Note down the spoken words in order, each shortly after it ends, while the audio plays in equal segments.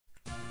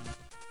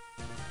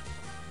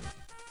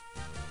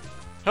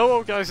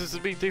Hello guys, this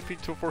is me,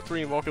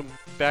 DP243, and welcome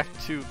back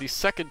to the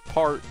second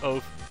part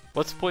of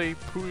Let's Play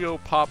Puyo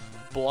Pop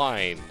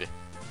Blind.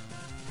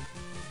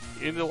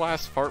 In the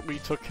last part, we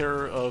took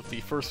care of the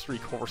first three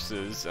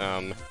courses,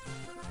 and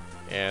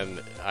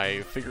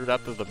I figured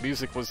out that the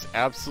music was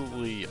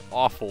absolutely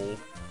awful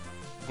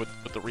with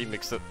the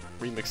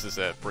remixes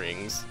that it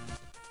brings.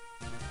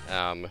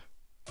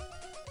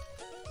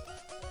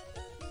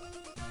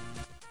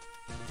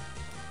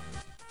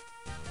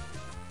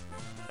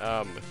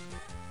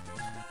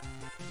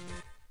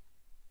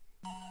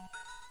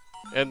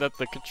 And that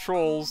the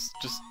controls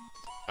just,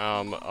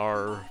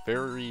 are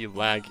very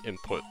lag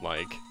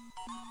input-like.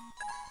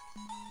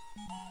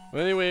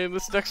 Anyway, in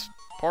this next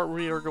part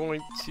we are going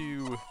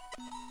to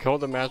go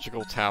to the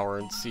magical tower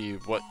and see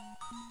what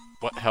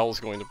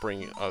hell's going to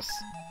bring us.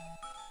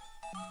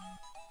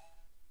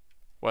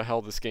 What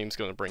hell this game's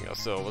going to bring us,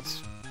 so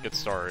let's get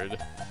started.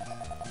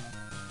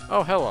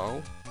 Oh,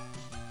 hello.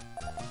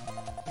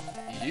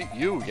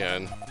 You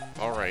again.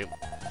 Alright.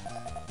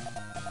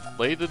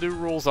 Lay the new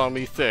rules on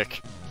me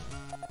thick.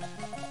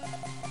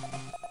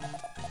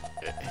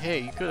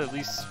 Hey, you could at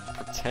least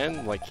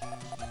pretend like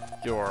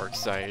you're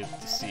excited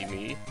to see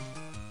me.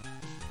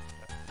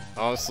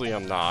 Honestly,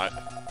 I'm not.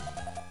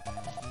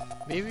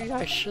 Maybe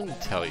I shouldn't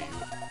tell you.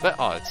 That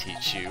ought to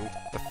teach you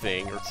a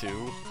thing or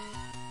two.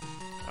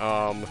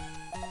 Oh,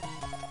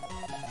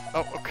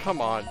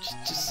 come on,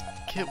 just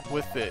get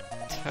with it.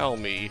 Tell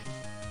me.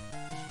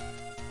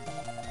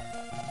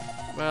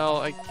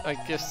 Well, I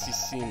guess you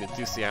seem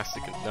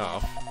enthusiastic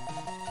enough.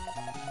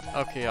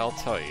 Okay, I'll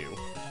tell you.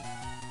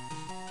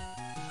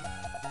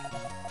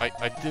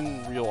 I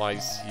didn't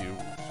realize you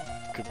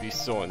could be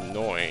so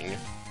annoying.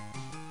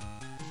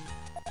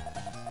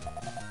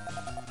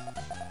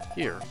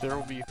 Here, there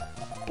will be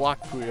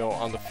Block Puyo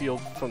on the field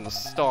from the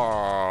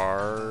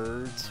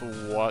start.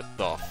 What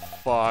the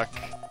fuck?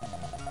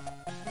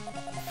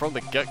 From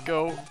the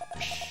get-go?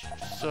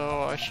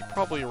 So I should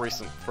probably erase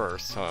them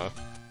first, huh?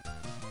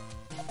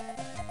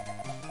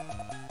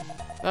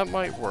 That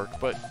might work,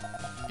 but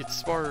it's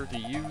smarter to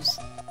use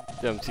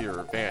them to your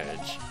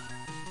advantage.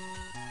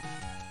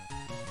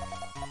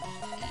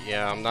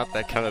 Yeah, I'm not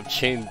that kind of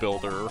chain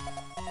builder.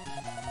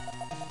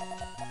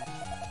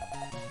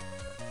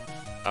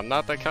 I'm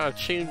not that kind of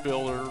chain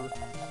builder.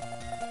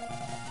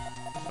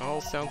 All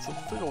sounds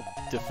a little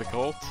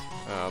difficult.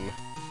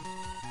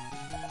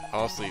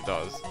 Honestly, it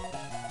does.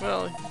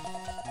 Well,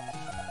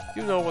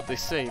 you know what they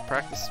say,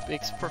 practice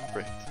makes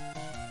perfect.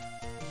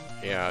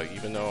 Yeah,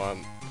 even though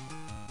I'm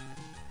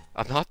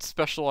not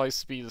specialized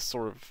to be the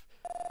sort of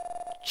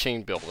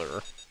chain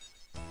builder.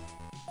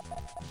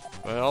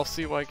 But I'll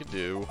see what I can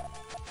do.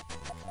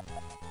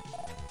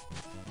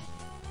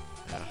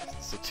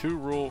 So two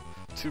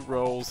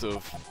rows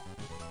of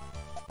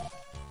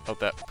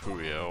that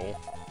Puyo.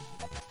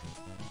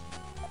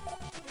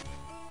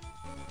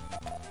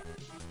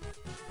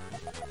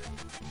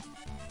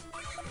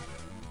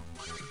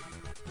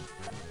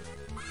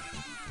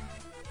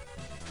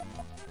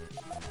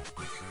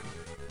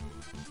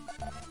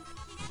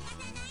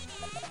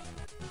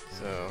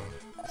 So,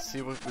 let's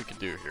see what we can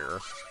do here.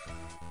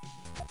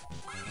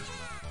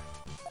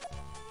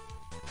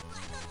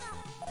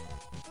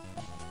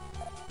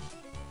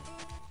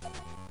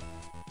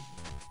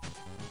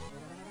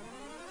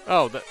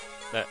 Oh, that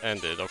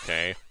ended,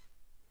 okay.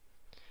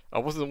 I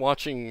wasn't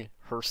watching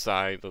her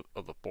side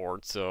of the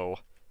board, so...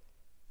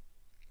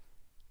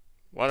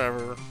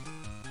 whatever.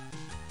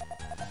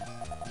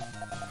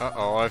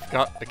 Uh-oh, I've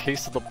got a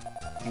case of the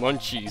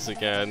munchies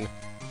again.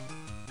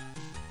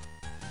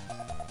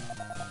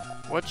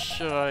 What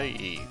should I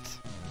eat?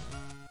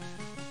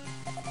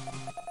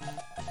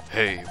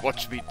 Hey,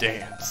 watch me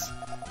dance.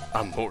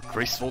 I'm more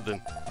graceful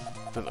than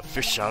a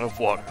fish out of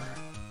water.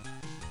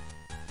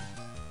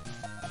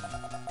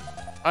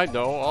 I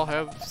know, I'll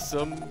have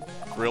some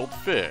grilled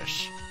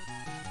fish.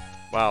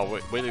 Wow,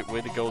 way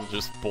to go to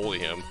just bully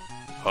him.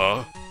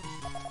 Huh?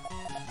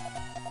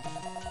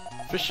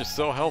 Fish is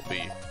so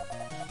healthy.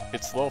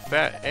 It's low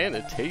fat and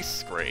it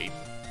tastes great.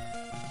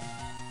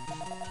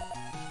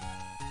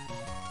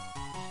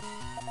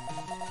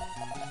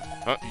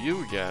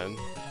 You again.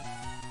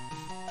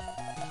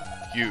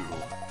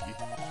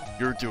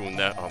 You're doing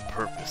that on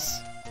purpose.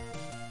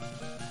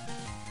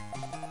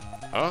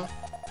 Huh?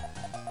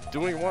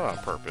 Doing what on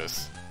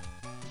purpose?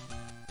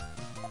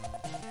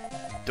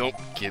 Don't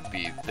give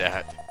me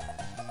that.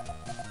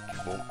 You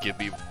won't give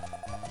me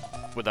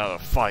without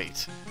a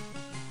fight.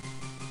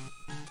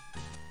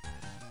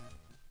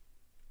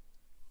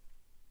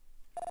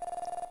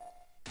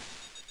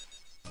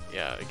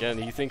 Yeah, again,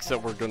 he thinks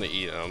that we're gonna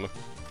eat him.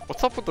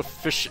 What's up with the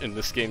fish in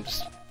this game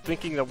just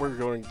thinking that we're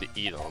going to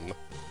eat them?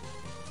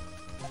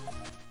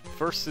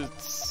 First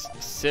it's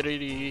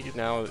acidity,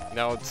 now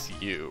it's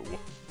you.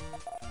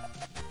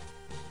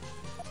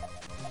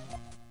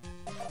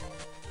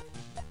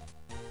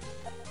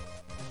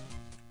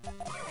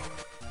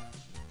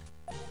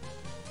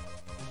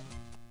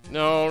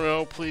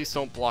 No, please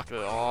don't block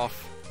it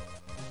off.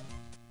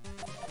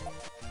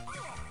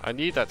 I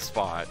need that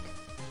spot.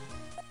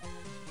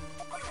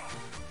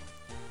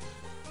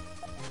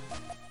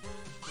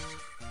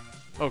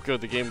 Oh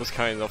good, the game was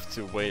kind enough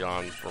to wait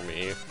on for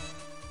me.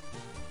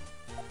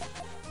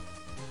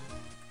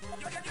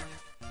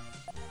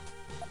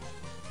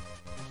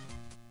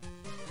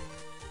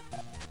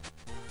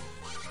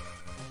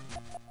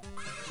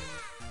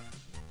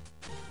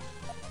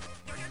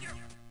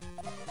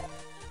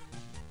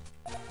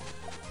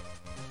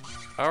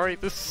 Alright,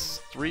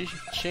 this 3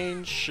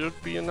 change should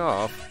be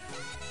enough.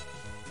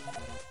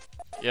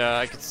 Yeah,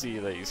 I could see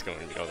that he's going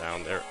to go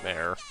down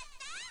there.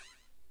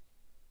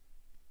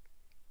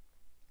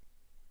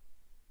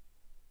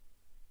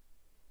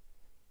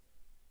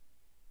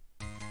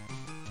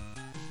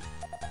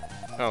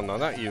 Oh no,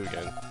 not you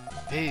again.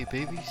 Hey,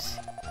 babies.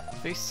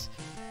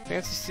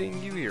 Fancy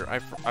seeing you here.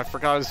 I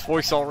forgot his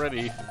voice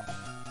already.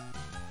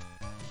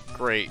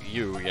 Great,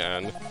 you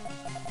again.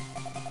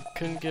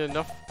 Couldn't get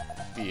enough,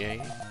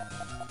 BA.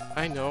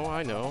 I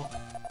know.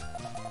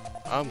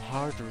 I'm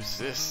hard to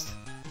resist.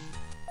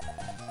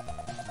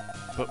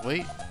 But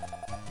wait,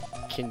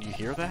 can you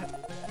hear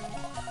that?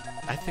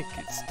 I think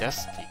it's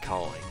destiny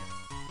calling.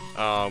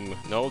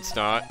 No it's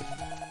not.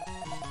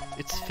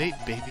 It's fate,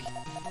 baby.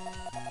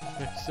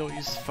 There's no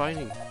use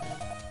fighting.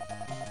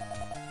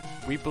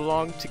 We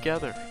belong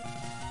together.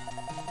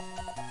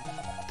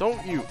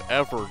 Don't you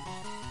ever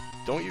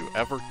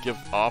give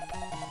up?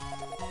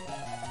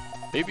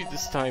 Maybe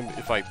this time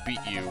if I beat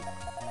you,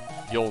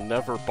 you'll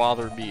never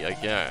bother me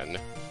again.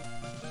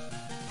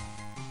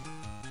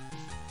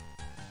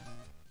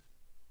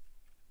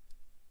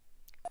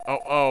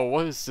 Oh,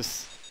 what is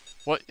this?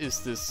 What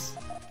is this?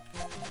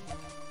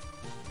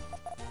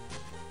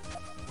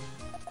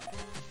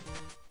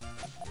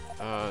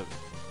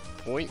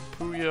 Point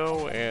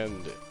Puyo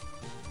and...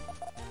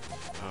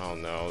 Oh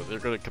no, they're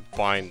gonna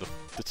combine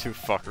the two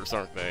fuckers,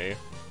 aren't they?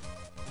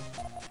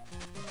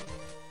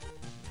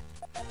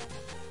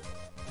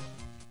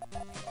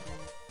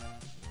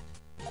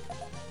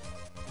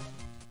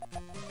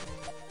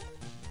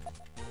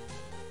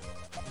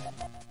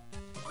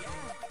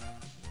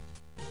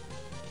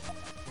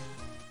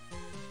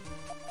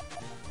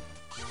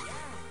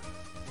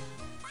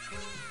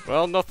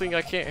 Well, nothing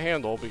I can't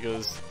handle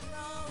because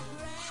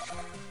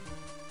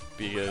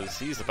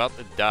he's about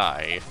to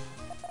die.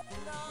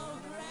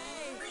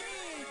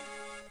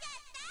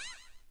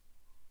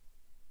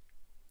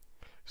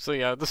 So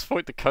yeah, at this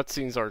point the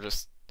cutscenes are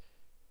just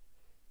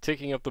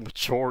taking up the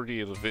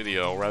majority of the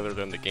video rather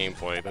than the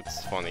gameplay.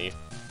 That's funny.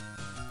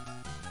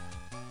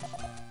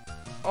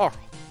 Oh.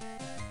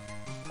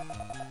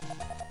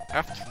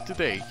 After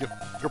today,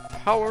 your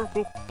power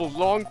will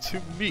belong to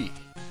me.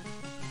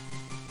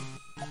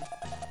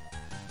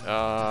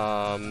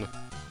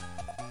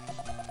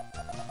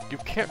 You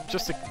can't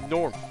just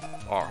ignore me,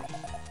 Arl.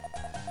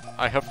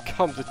 I have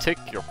come to take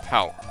your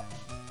power.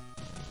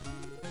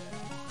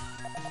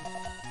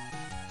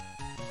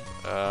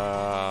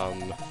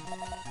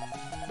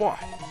 Why?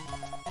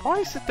 Why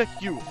is it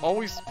that you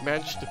always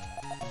manage to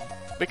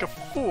make a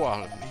fool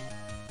out of me?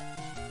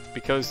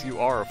 Because you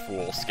are a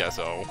fool,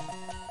 Skezo.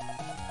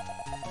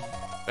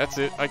 That's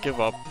it, I give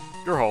up.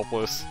 You're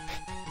hopeless.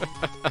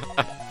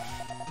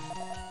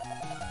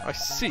 I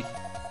see.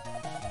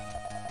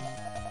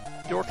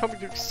 You are coming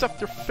to accept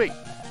your fate.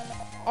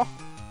 Oh,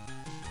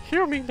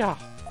 hear me now.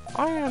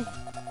 I am...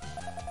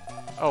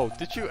 Oh,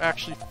 did you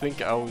actually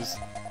think I was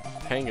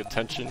paying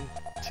attention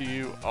to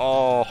you?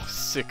 Oh,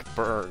 sick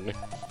burn.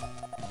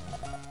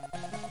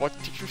 What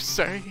did you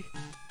say?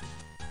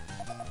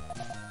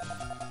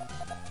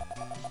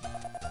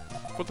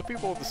 For the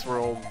people of this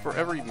world, for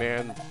every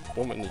man,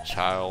 woman, and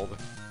child,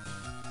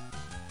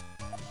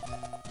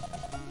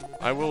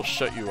 I will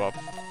shut you up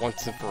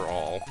once and for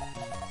all.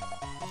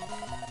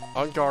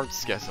 On guard,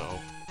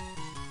 Skezo.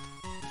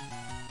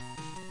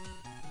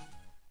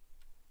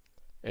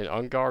 And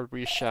on guard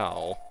we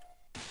shall.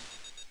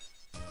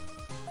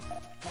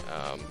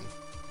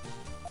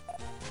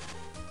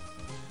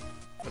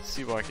 Let's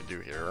see what I can do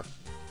here.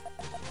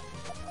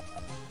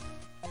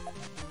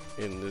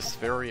 In this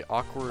very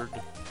awkward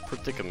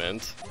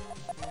predicament.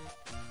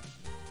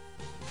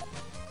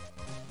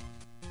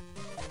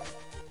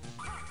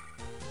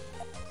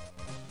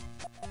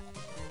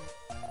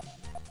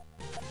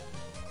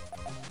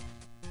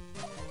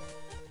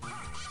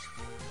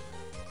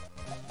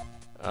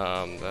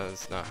 That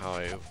is not how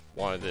I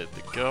wanted it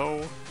to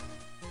go.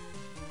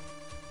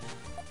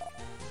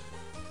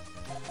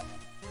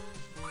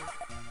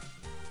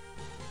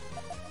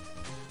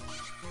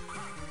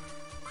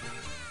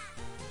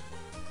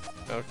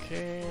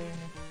 Okay.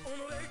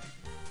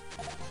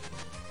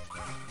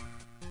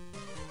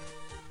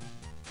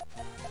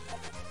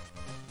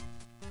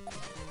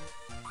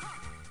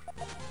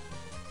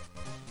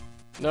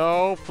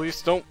 No,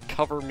 please don't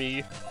cover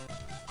me.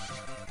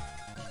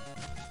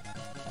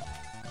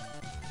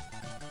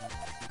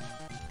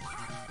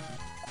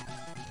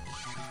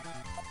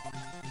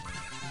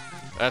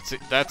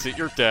 That's it,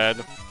 you're dead.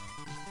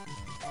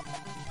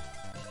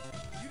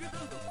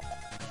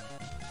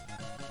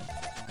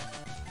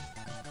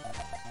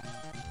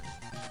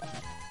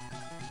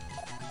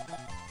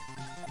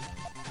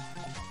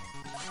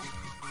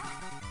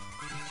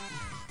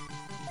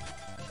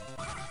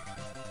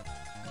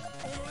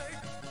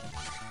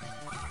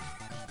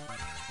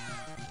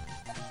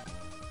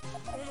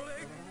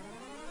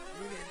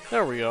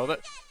 There we go.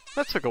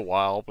 That took a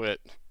while, but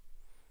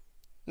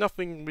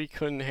nothing we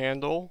couldn't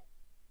handle.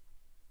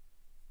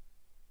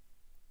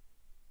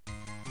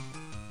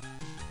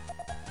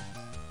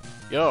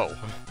 Yo.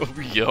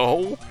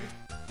 Yo.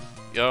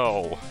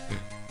 Yo.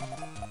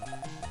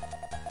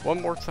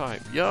 One more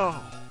time. Yo.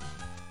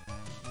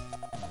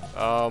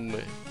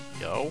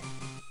 Yo.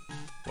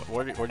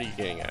 What are you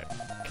getting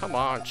at? Come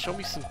on, show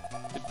me some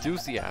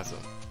enthusiasm.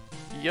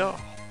 Yo.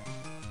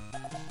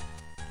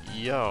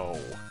 Yo.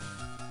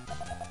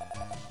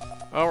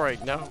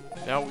 Alright, now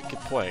we can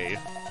play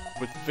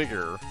with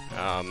vigor.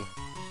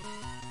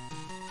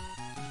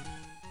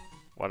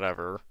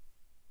 Whatever.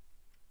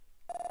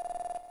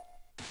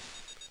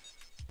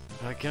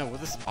 Again, with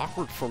this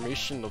awkward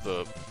formation of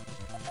the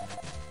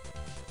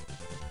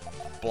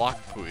block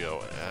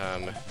Puyo,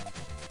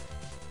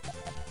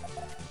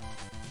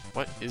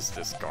 what is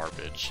this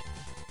garbage?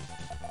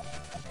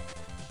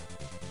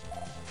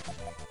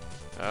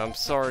 I'm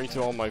sorry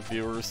to all my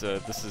viewers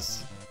that this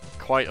is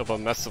quite of a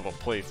mess of a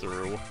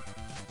playthrough,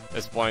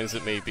 as blind as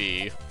it may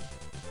be.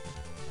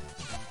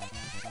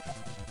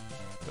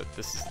 But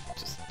this is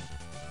just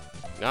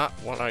not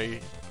what I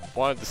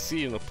wanted to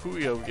see in a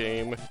Puyo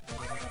game.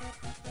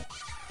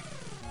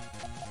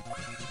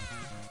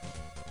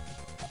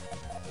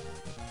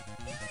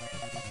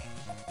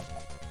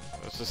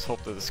 Let's just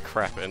hope that this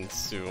crap ends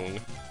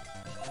soon.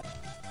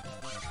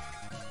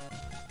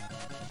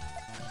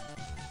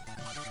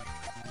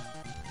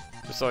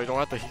 Just so I don't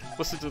have to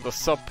listen to the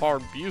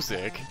subpar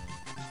music.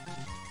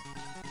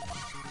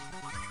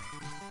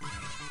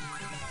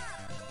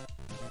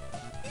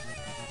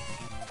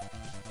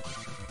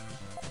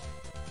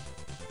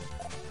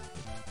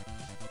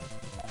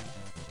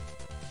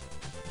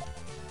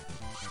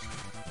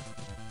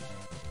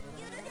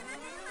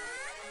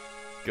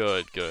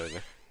 Good,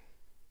 good.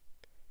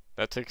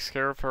 That takes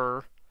care of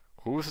her.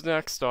 Who's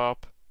next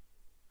up?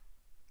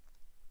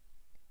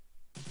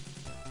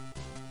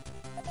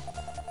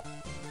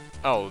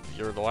 Oh,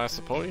 you're the last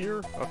opponent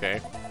here?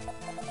 Okay.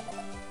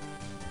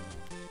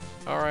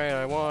 Alright,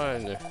 I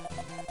won!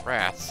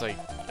 Rats, I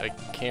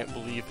can't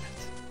believe it.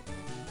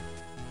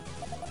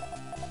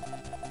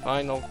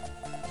 Fine,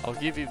 I'll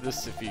give you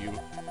this if you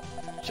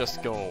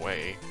just go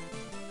away.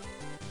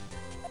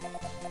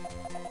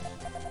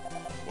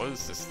 What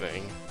is this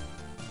thing?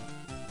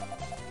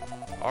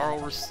 Arl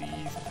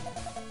received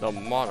the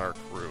Monarch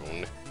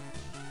Rune.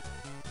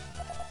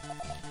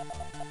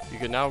 You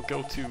can now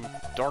go to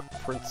Dark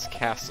Prince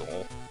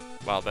Castle.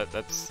 Wow,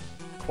 that's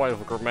quite a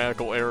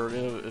grammatical error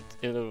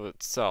in of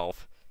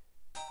itself.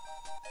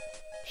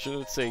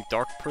 Shouldn't it say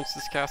Dark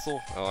Prince's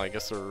Castle? Oh, I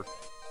guess they're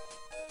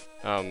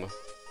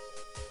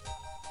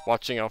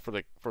watching out for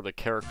the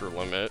character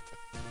limit.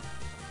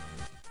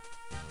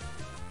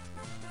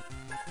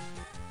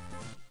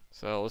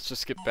 So let's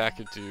just get back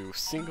into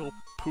single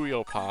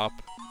Puyo Pop.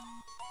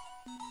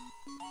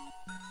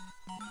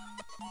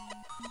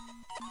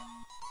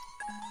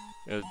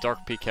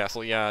 Dark Peak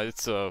Castle, yeah,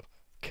 it's a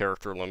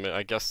character limit.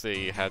 I guess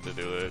they had to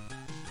do it.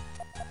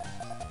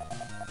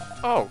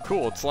 Oh,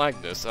 cool, it's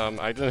Lagnus.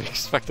 I didn't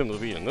expect him to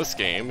be in this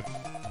game.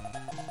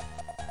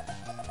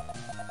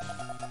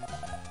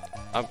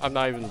 I'm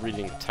not even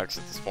reading the text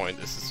at this point.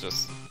 This is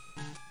just...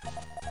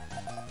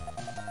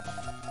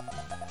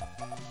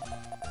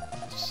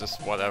 it's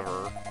just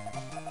whatever.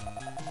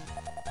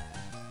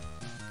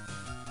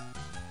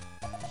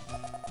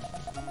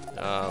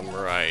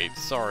 Right.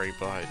 Sorry,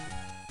 but...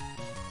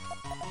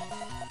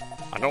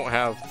 I don't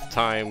have the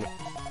time to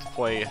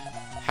play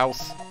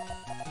house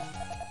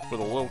with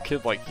a little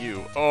kid like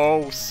you.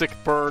 Oh, sick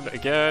burn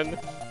again!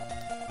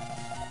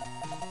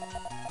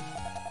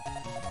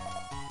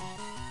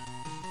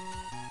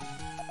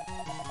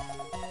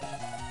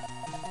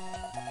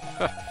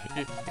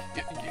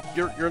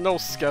 You're no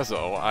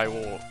skezo. I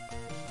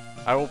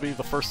will be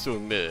the first to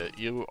admit it.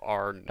 You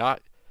are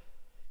not...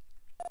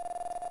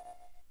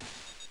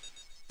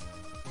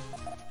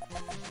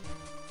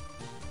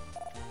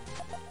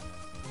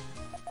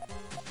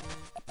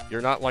 You're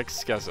not like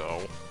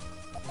Skezo.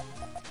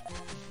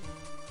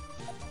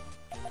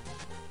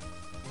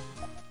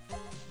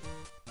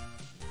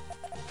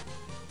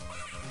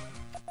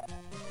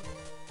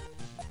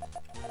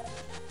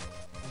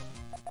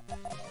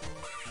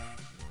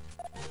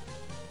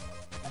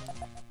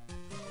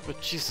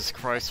 But Jesus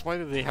Christ, why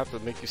do they have to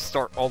make you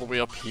start all the way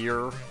up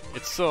here?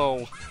 It's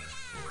so...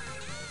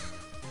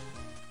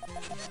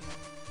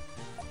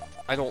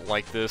 I don't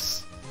like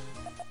this.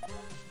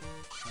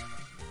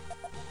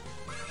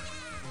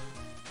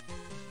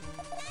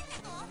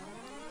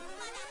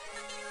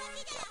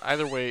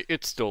 Either way,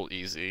 it's still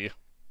easy.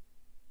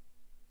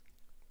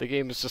 The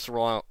game is just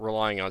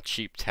relying on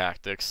cheap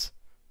tactics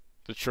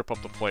to trip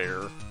up the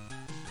player.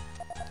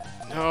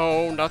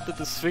 No, not the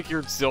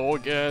disfigured Zill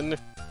again.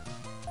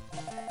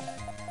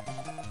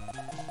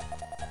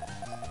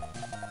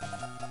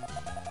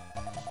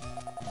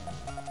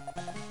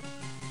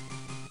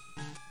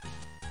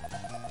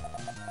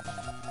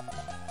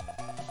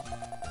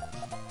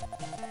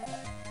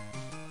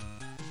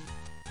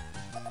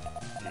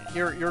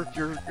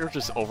 You're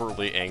just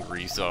overly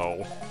angry,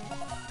 so.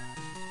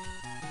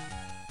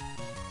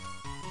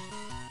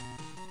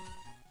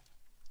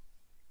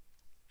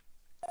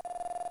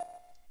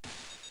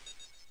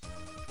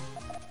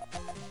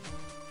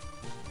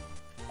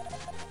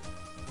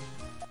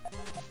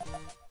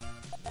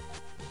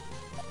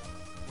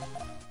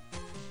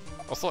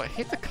 Also, I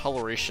hate the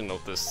coloration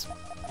of this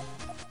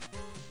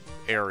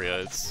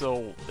area. It's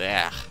so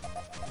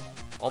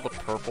all the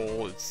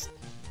purple.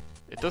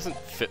 It doesn't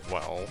fit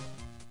well.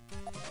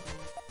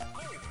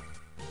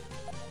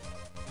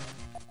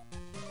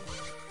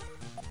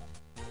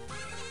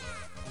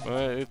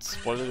 But it's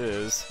what it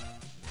is.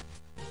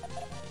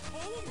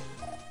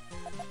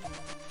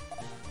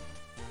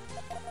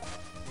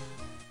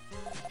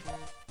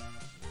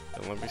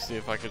 And let me see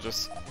if I could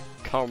just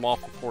cut him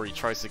off before he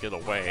tries to get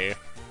away.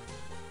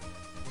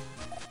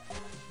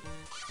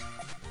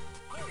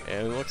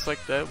 And it looks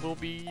like that will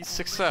be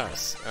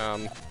success.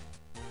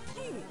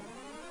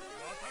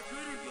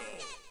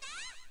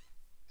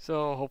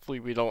 So hopefully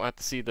we don't have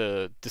to see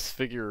the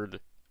disfigured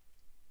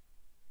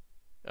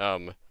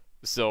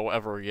Zoe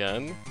ever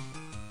again.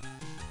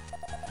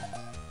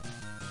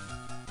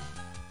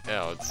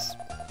 Yeah,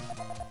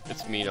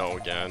 it's Mino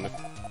again.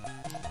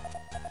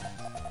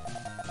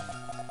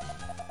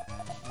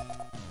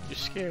 You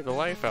scared the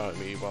life out of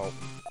me. Well,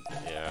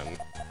 yeah,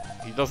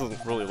 he doesn't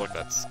really look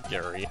that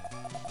scary.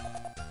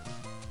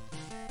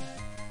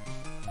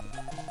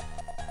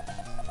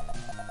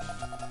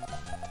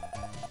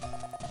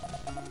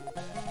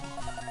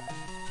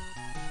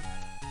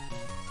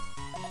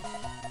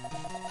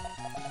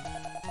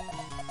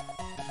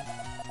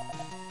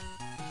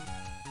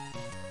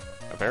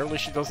 Apparently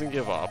she doesn't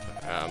give up.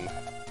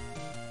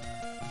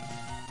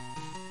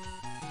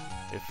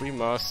 If we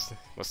must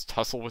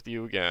tussle with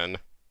you again.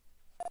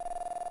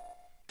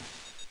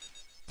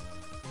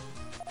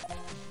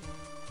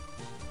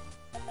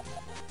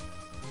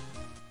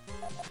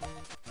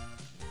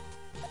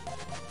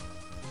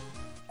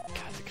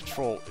 God, the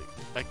control...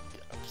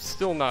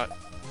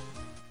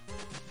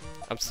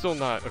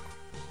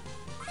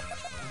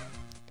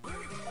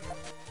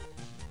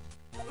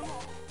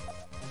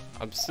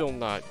 I'm still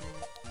not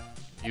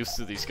used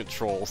to these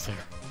controls.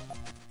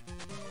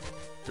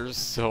 They're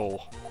just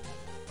so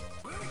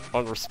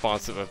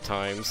unresponsive at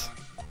times.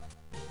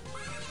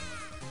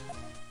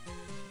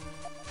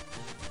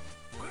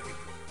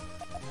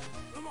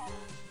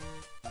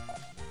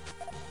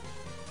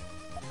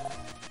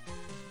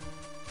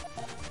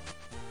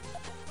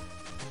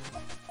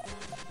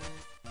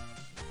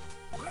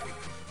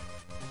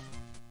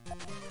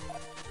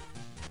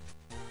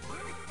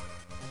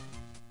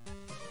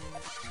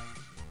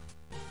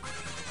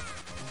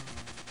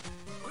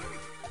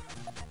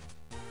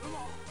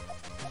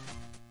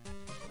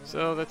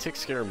 So that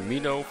takes care of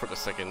Mino for the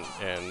second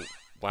and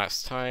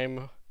last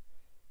time,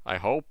 I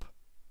hope.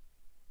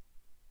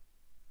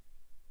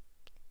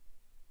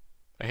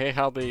 I hate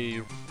how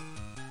they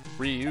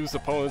reuse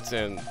opponents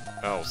and...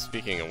 oh,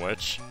 speaking of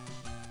which...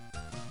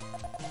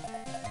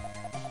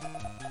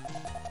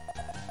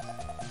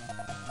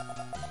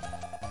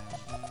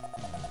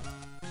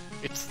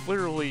 it's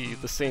literally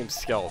the same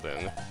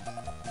skeleton.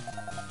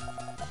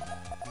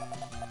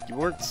 You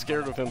weren't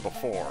scared of him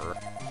before.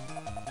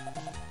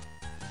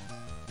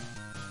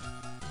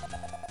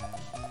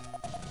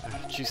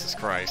 Jesus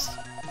Christ.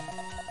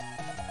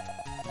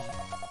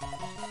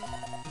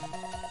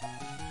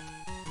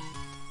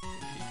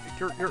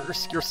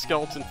 You're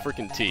skeleton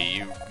freaking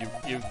T.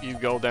 You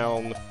go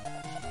down.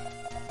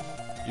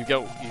 You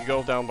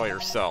go down by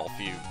yourself.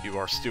 You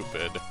are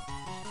stupid.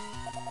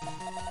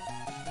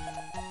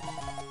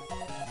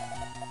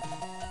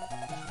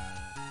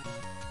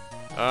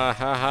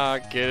 Haha,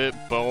 get it?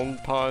 Bone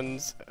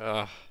puns?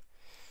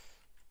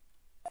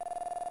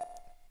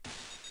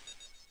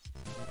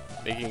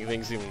 Making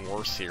things even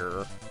worse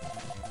here.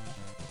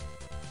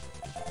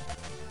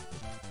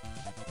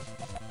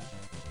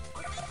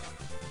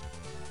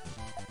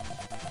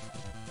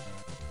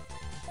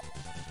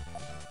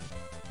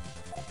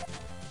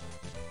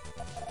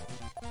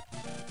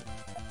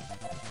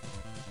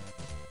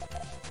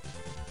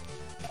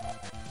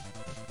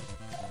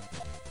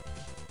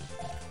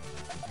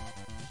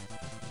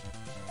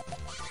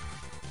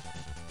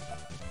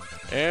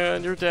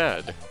 And you're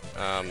dead.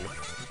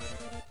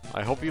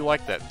 I hope you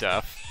like that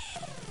death,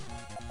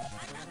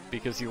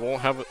 because you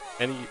won't have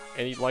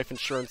any life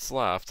insurance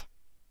left.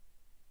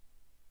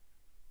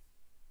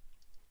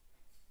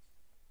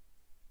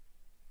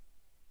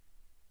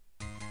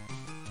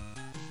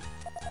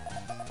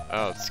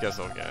 Oh, it's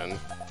Skezo again.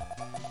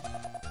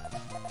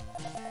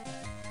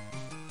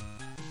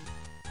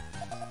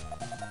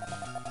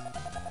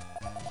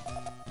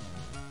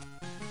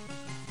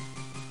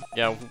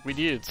 Yeah, we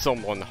needed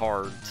someone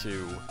hard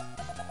to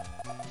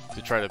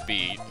try to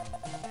beat.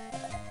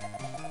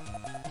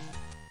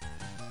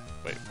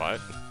 Wait, what?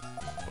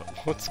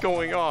 What's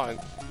going on?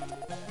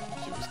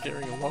 She was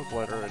carrying a love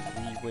letter and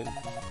it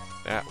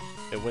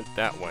went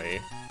that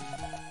way.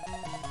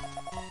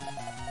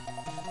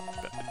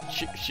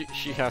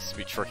 She has to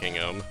be tricking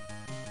him.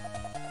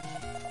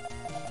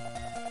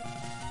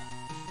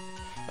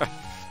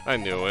 I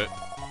knew it.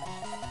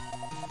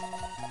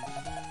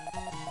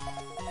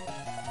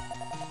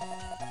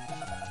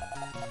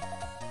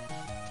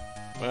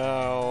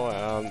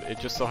 Well, it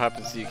just so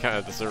happens you kind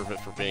of deserve it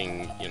for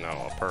being, you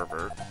know, a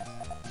pervert.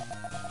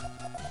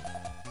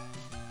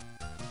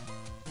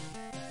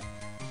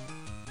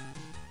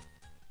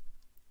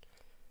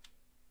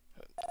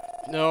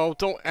 No,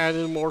 don't add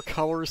in more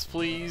colors,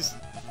 please.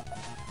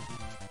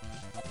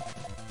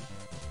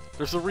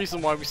 There's a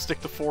reason why we stick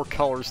to 4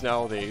 colors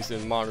nowadays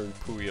in modern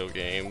Puyo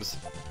games.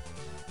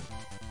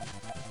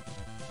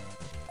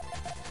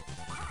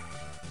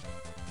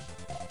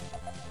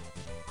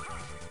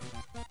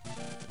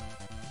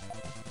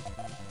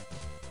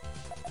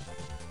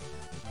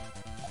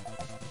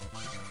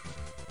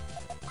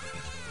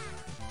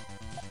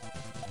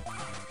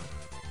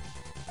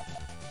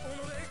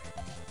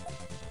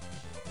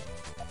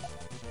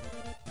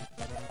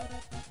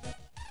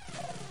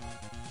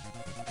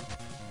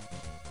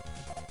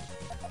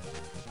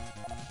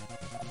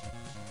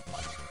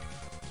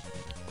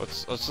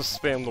 Let's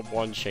just spam the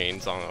 1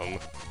 chains on them.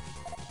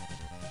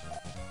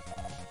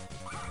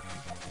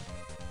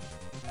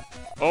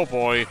 Oh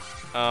boy.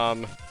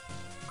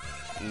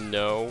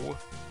 No.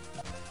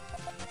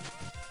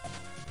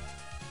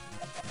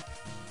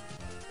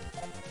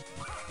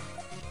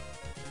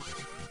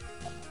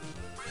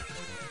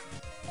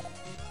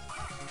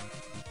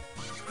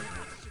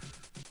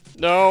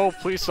 No,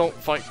 please don't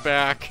fight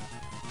back.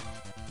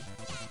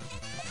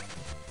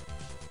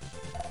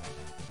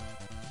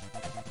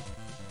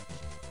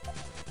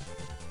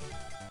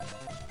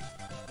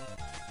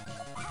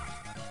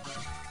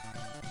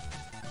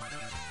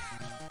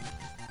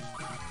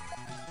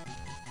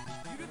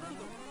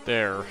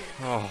 There.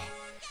 Oh.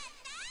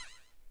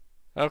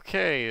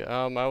 Okay,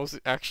 I was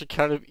actually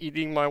kind of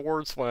eating my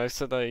words when I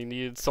said I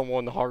needed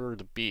someone harder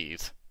to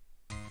beat.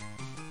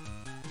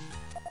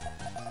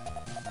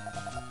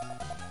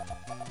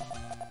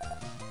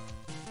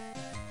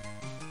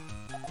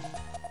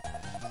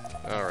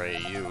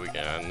 Alright, you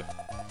again.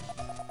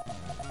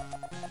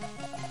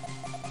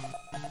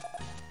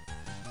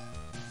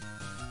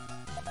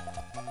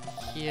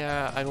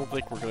 Yeah, I don't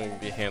think we're going to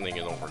be handing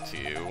it over to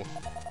you.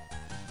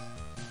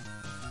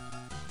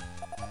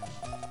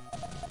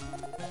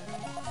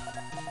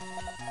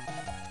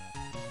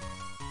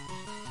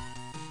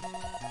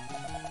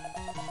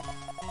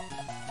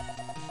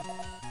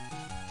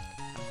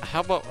 How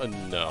about a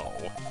no?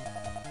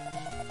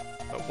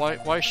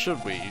 Why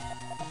should we?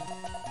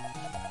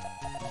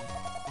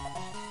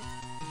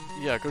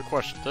 Yeah, good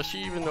question. Does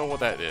she even know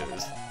what that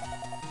is?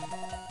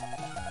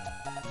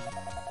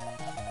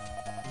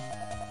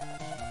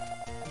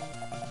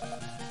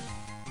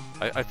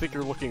 I think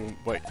you're looking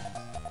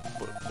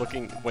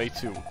way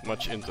too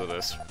much into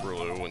this,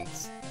 Rulu, and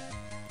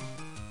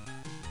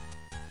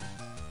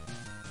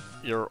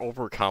you're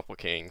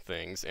overcomplicating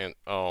things, and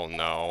oh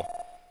no.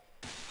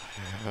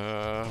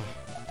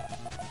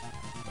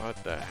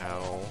 What the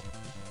hell?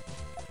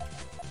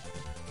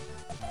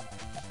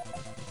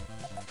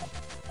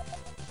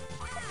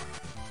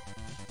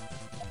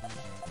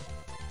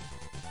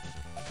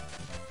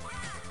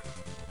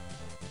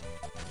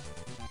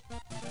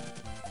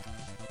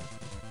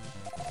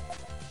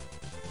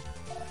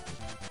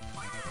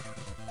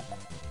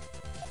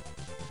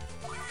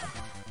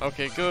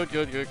 Okay, good.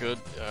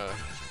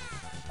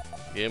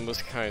 Game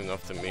was kind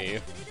enough to me.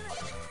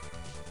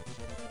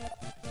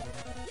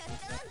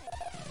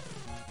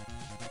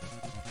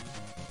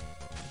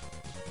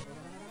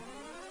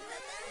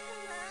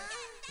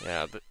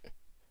 Yeah,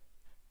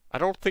 I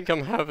don't think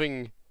I'm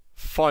having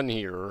fun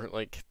here.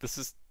 Like, this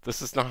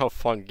is not a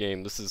fun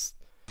game. This is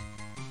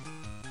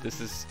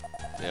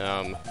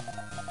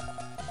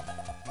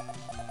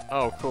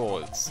oh cool,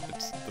 it's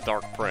the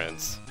Dark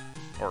Prince.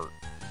 Or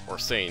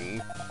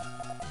Satan.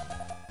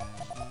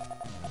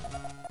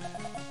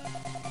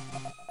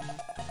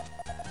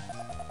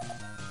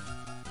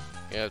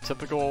 Yeah,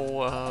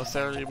 typical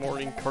Saturday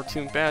morning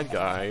cartoon bad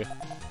guy.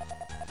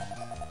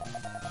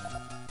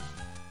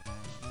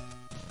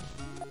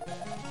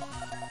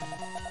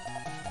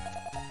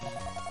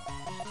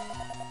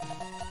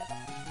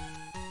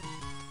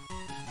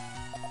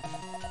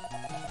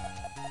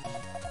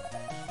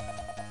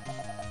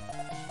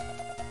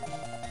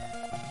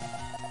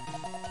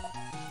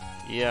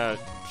 Yeah,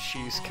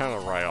 she's kind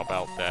of right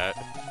about that.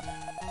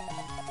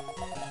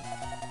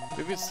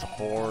 Maybe it's the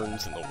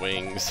horns and the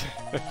wings.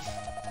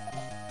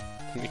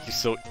 Make you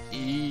so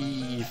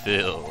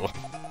evil.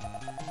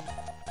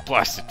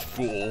 Blasted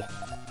fool.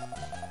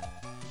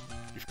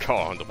 You've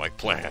caught on to my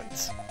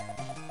plans.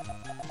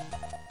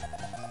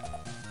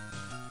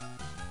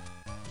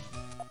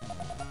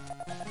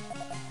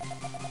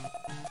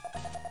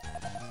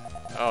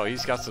 Oh,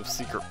 he's got some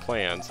secret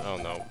plans. Oh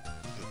no.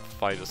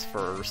 Fight us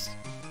first.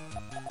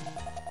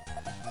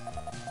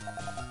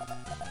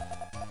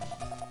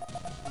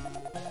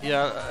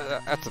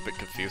 Yeah, that's a bit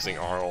confusing,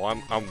 Arl.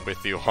 I'm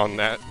with you on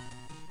that.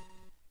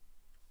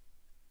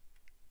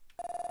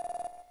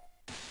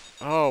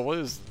 Oh, what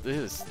is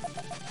this?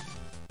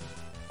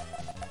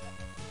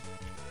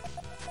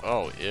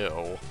 Oh,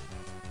 ew.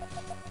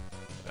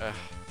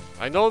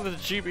 I know that the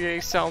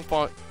GBA sound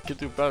font can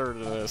do better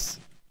than this.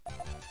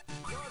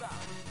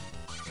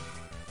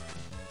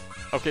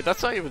 Okay,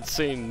 that's not even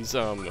Satan's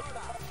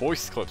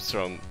voice clips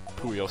from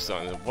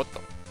Puyo-san. What the?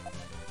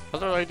 How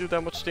did I do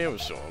that much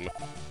damage to him?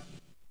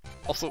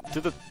 Also,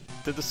 did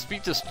the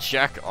speed just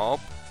jack up?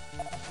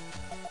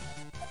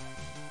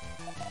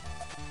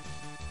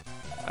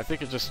 I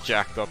think it just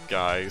jacked up,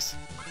 guys.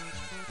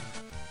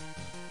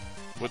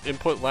 With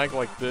input lag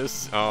like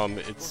this,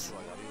 it's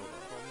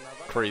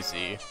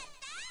crazy.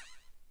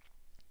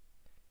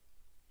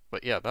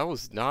 But yeah, that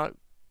was not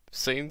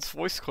Satan's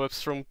voice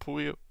clips from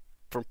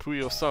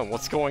Puyo-san.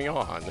 What's going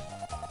on?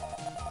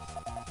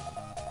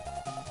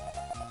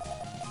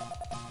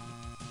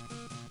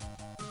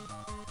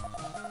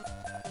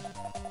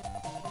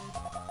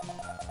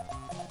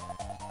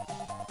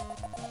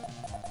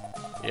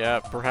 Yeah,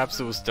 perhaps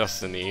it was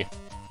destiny.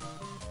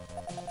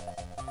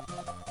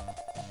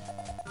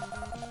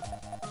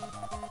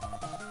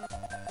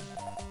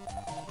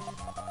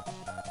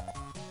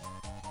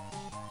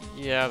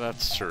 Yeah,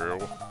 that's true.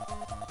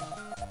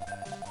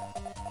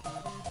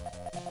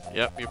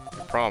 Yep, you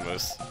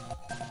promise.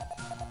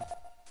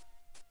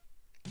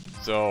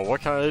 So,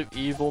 what kind of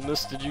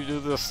evilness did you do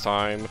this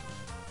time?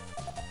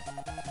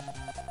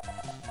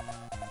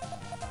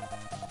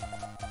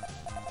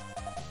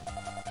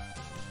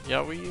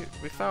 Yeah, we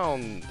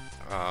found,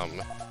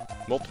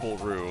 multiple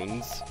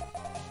runes.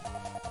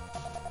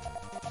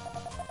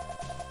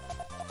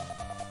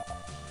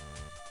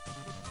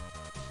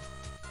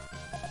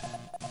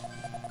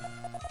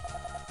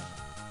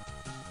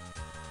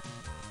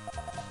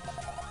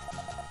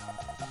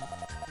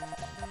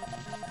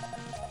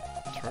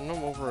 Turn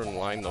them over and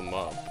line them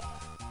up.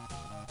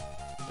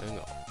 Then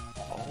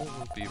all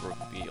will be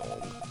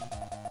revealed.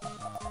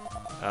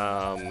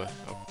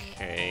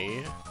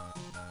 Okay.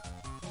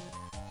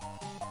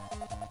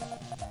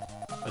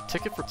 A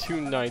ticket for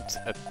 2 nights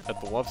at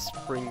the Love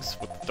Springs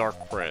with the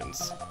Dark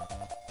Prince.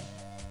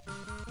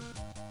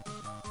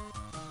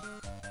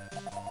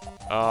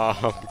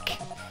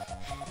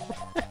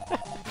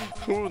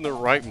 Who in their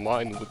right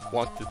mind would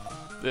want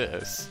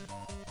this?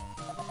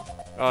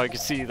 You can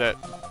see that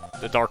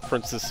the Dark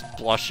Prince is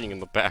blushing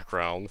in the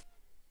background.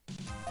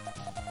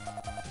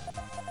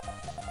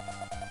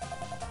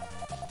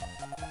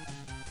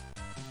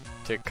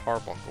 Take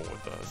Carbuncle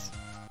with us.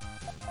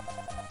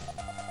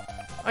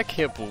 I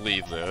can't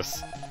believe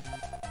this.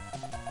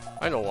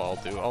 I know what I'll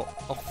do.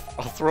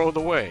 I'll throw it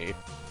away.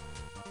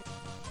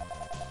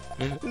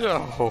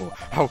 No,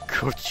 how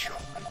could you?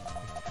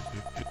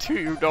 Do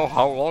you know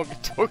how long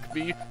it took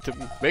me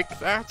to make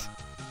that?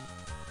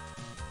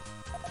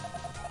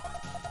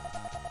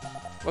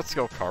 Let's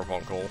go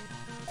Carbuncle.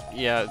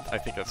 Yeah, I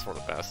think that's for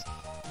the best.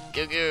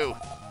 Goo-goo!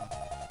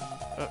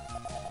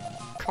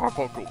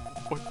 Carbuncle,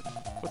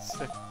 what's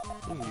that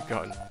thing you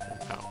got in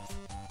your mouth?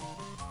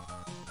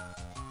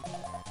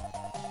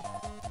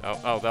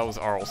 Oh, that was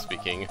Arl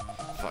speaking.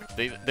 Fuck,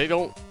 they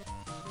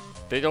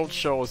don't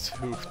show us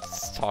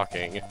who's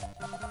talking.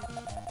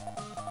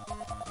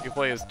 You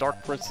play as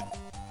Dark Prince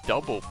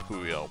double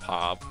Puyo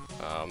Pop.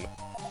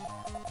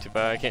 Too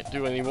bad I can't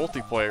do any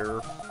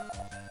multiplayer.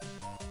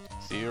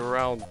 See you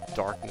around,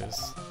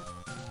 darkness.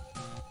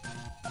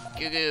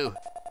 Goo-goo!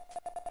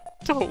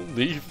 Don't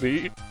leave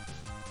me!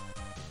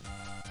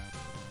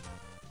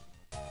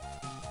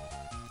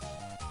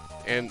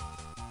 And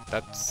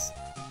that's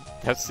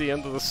the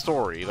end of the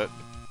story.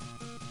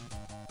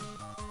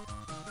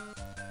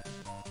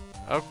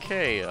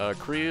 Okay,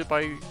 created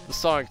by the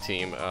Sonic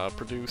team,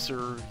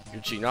 producer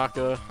Yuji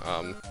Naka.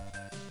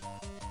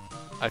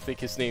 I think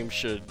his name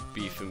should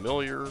be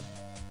familiar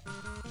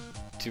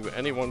to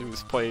anyone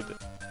who's played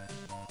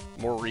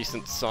more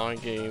recent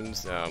Sonic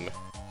games.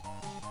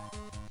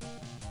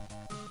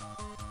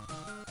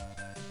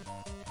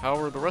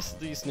 However, the rest of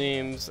these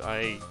names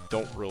I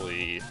don't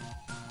really...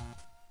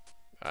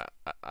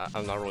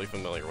 I'm not really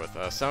familiar with.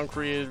 Sound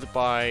created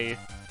by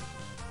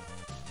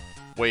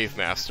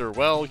Wavemaster.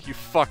 Well, you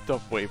fucked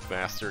up,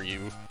 Wavemaster.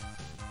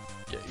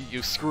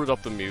 You screwed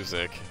up the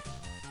music.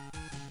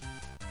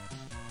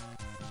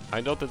 I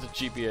know that the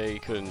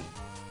GBA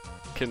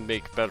can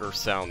make better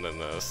sound than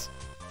this.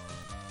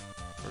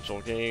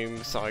 Original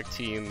game, Sonic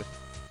Team,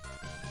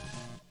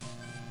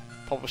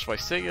 published by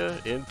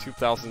Sega in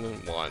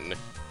 2001.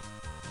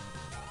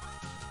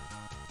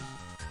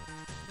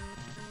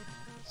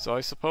 So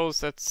I suppose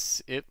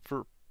that's it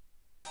for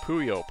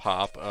Puyo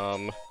Pop.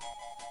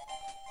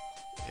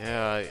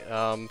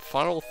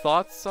 Final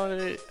thoughts on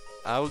it?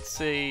 I would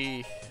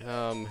say,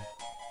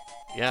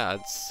 yeah,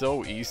 it's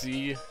so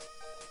easy.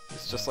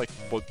 It's just like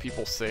what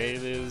people say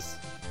it is.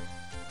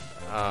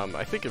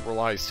 I think it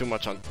relies too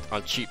much on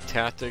cheap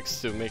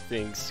tactics to make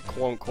things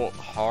quote-unquote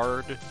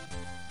hard.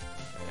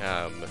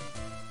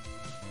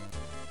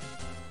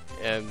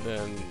 And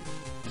then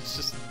it's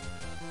just,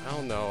 I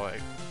don't know,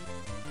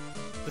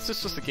 this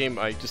is just a game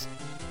I just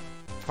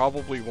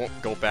probably won't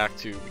go back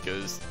to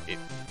because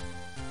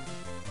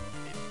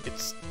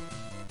it's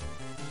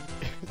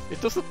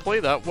it doesn't play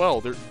that well.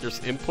 There's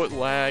input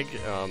lag,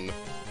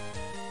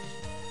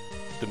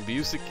 the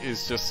music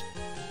is just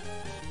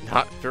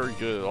not very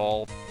good at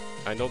all.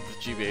 I know the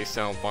GBA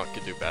sound font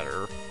could do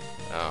better.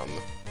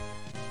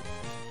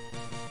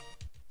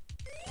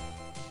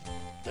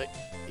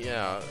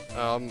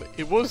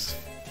 It was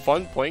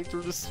fun playing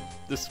through this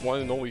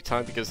one and only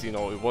time because, you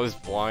know, it was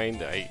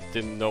blind. I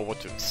didn't know what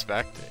to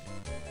expect.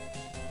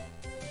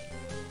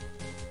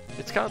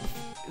 It's kind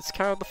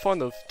of the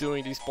fun of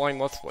doing these blind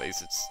Let's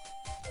Plays.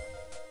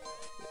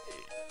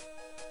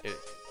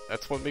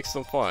 That's what makes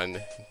them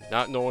fun,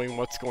 not knowing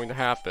what's going to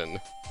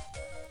happen.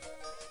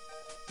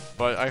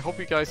 But I hope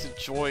you guys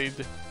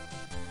enjoyed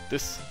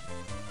this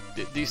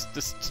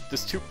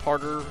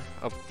two-parter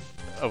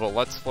of a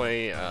Let's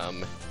Play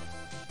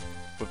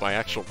with my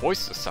actual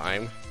voice this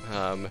time.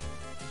 I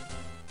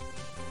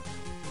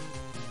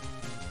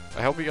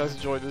hope you guys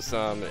enjoyed this.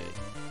 The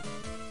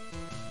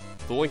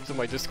link to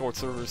my Discord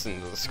server is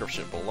in the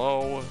description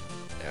below,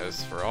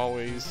 as for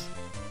always.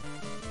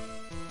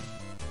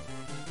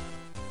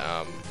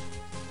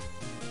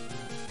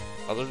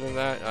 Other than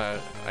that,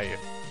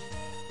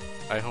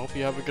 I hope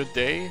you have a good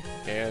day,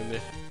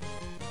 and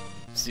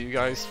see you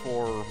guys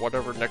for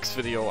whatever next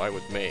video I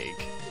would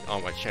make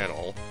on my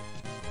channel.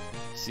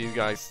 See you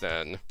guys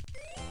then.